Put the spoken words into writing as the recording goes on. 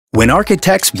When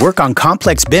architects work on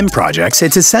complex BIM projects,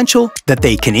 it's essential that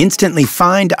they can instantly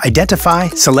find, identify,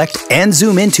 select, and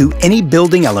zoom into any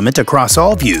building element across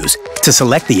all views to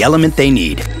select the element they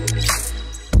need.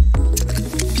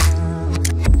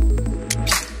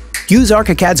 Use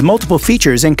Archicad's multiple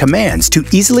features and commands to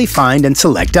easily find and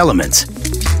select elements.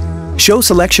 Show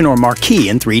selection or marquee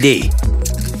in 3D.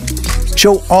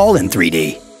 Show all in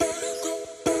 3D.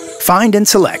 Find and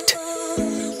select.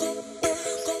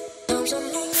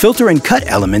 Filter and cut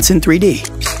elements in 3D.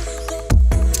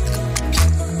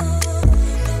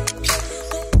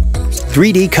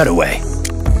 3D cutaway.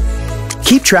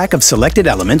 Keep track of selected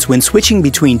elements when switching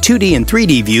between 2D and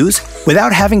 3D views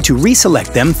without having to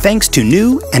reselect them thanks to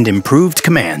new and improved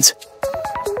commands.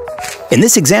 In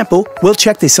this example, we'll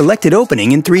check the selected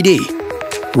opening in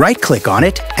 3D. Right-click on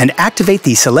it and activate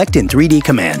the Select in 3D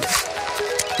command.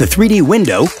 The 3D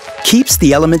window keeps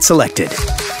the element selected.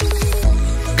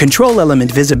 Control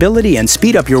element visibility and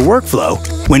speed up your workflow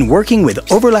when working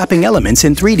with overlapping elements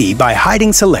in 3D by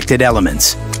hiding selected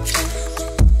elements.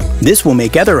 This will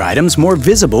make other items more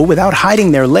visible without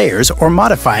hiding their layers or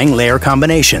modifying layer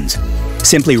combinations.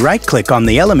 Simply right-click on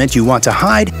the element you want to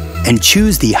hide and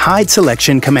choose the Hide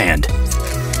Selection command.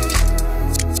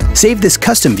 Save this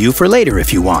custom view for later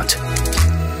if you want.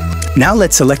 Now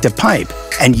let's select a pipe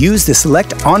and use the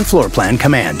Select on Floor Plan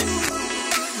command.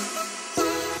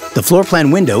 The floor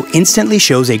plan window instantly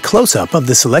shows a close-up of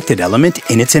the selected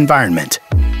element in its environment.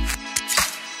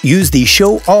 Use the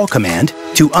Show All command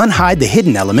to unhide the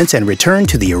hidden elements and return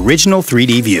to the original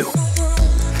 3D view.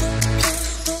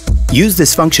 Use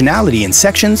this functionality in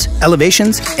sections,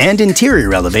 elevations, and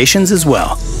interior elevations as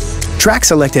well. Track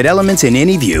selected elements in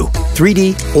any view,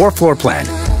 3D or floor plan.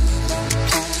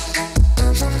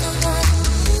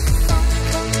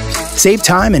 Save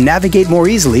time and navigate more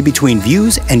easily between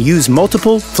views and use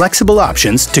multiple, flexible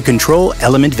options to control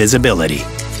element visibility.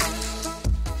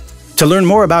 To learn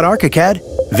more about Archicad,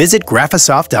 visit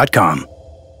graphisoft.com.